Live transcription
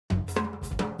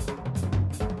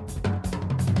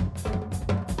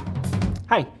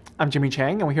Hi, I'm Jimmy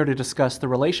Chang, and we're here to discuss the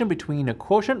relation between a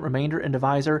quotient, remainder, and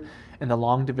divisor in the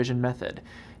long division method.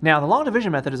 Now, the long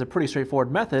division method is a pretty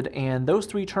straightforward method, and those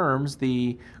three terms,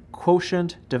 the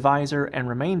quotient, divisor, and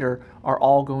remainder, are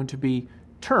all going to be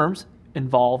terms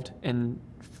involved in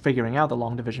figuring out the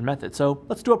long division method. So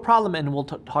let's do a problem, and we'll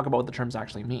talk about what the terms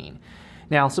actually mean.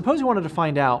 Now, suppose you wanted to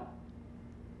find out,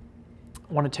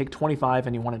 want to take 25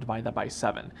 and you want to divide that by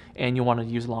 7, and you want to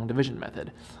use the long division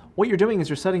method. What you're doing is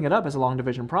you're setting it up as a long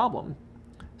division problem,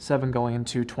 7 going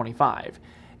into 25.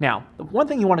 Now, the one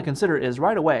thing you want to consider is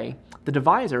right away, the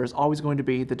divisor is always going to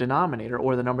be the denominator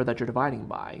or the number that you're dividing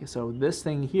by. So this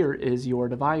thing here is your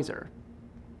divisor.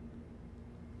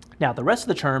 Now, the rest of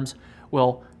the terms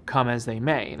will come as they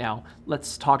may. Now,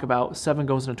 let's talk about 7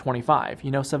 goes into 25.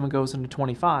 You know 7 goes into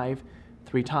 25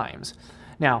 3 times.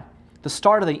 Now, the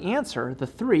start of the answer, the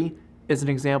 3, is an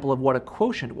example of what a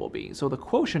quotient will be. So the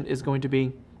quotient is going to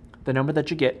be the number that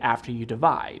you get after you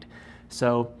divide.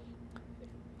 So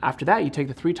after that, you take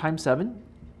the 3 times 7,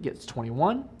 gets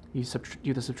 21, you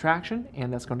do the subtraction,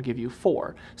 and that's going to give you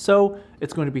 4. So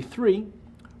it's going to be 3,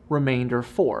 remainder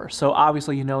 4. So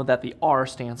obviously you know that the R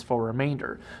stands for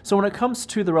remainder. So when it comes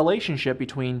to the relationship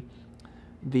between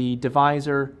the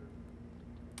divisor,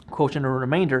 quotient, or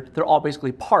remainder, they're all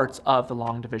basically parts of the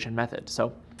long division method.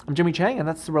 So I'm Jimmy Chang, and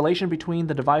that's the relation between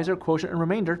the divisor, quotient, and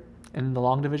remainder in the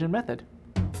long division method.